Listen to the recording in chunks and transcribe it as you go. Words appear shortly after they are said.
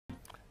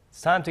It's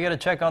time to get a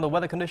check on the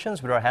weather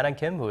conditions with our Hanna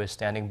Kim, who is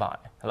standing by.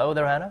 Hello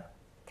there, Hannah.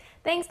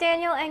 Thanks,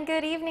 Daniel, and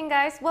good evening,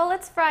 guys. Well,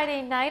 it's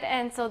Friday night,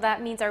 and so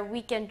that means our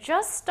weekend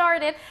just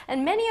started,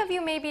 and many of you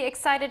may be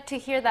excited to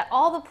hear that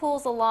all the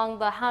pools along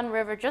the Han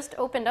River just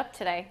opened up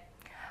today.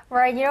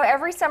 Right,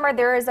 every summer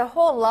there is a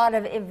whole lot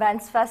of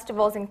events,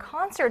 festivals, and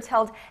concerts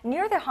held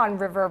near the Han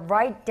River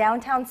right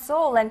downtown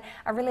Seoul, and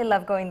I really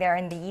love going there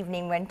in the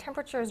evening when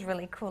temperatures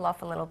really cool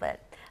off a little bit.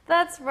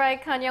 That's right,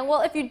 Kanya.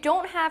 Well, if you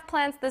don't have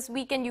plans this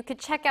weekend, you could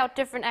check out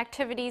different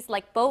activities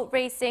like boat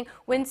racing,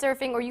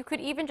 windsurfing, or you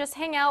could even just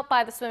hang out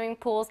by the swimming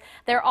pools.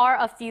 There are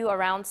a few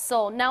around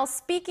Seoul. Now,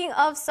 speaking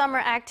of summer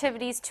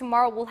activities,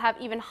 tomorrow we'll have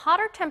even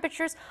hotter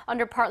temperatures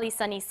under partly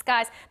sunny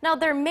skies. Now,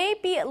 there may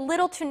be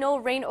little to no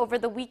rain over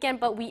the weekend,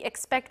 but we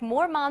expect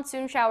more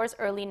monsoon showers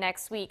early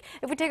next week.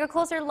 If we take a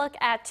closer look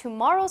at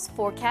tomorrow's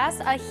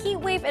forecast, a heat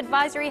wave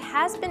advisory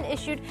has been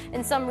issued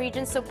in some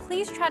regions, so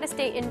please try to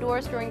stay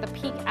indoors during the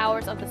peak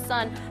hours of the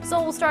sun.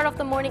 Seoul will start off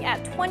the morning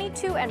at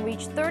 22 and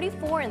reach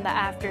 34 in the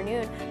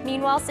afternoon.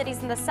 Meanwhile,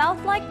 cities in the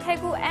south like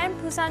Daegu and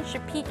Busan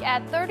should peak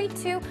at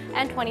 32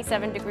 and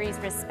 27 degrees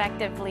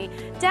respectively.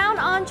 Down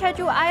on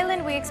Jeju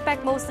Island, we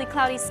expect mostly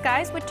cloudy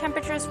skies with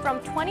temperatures from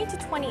 20 to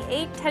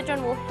 28.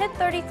 Daejeon will hit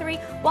 33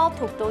 while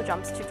Dokdo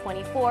jumps to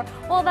 24.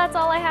 Well, that's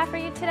all I have for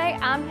you today.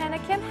 I'm Hanna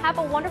Kim. Have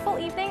a wonderful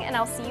evening and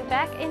I'll see you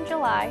back in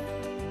July.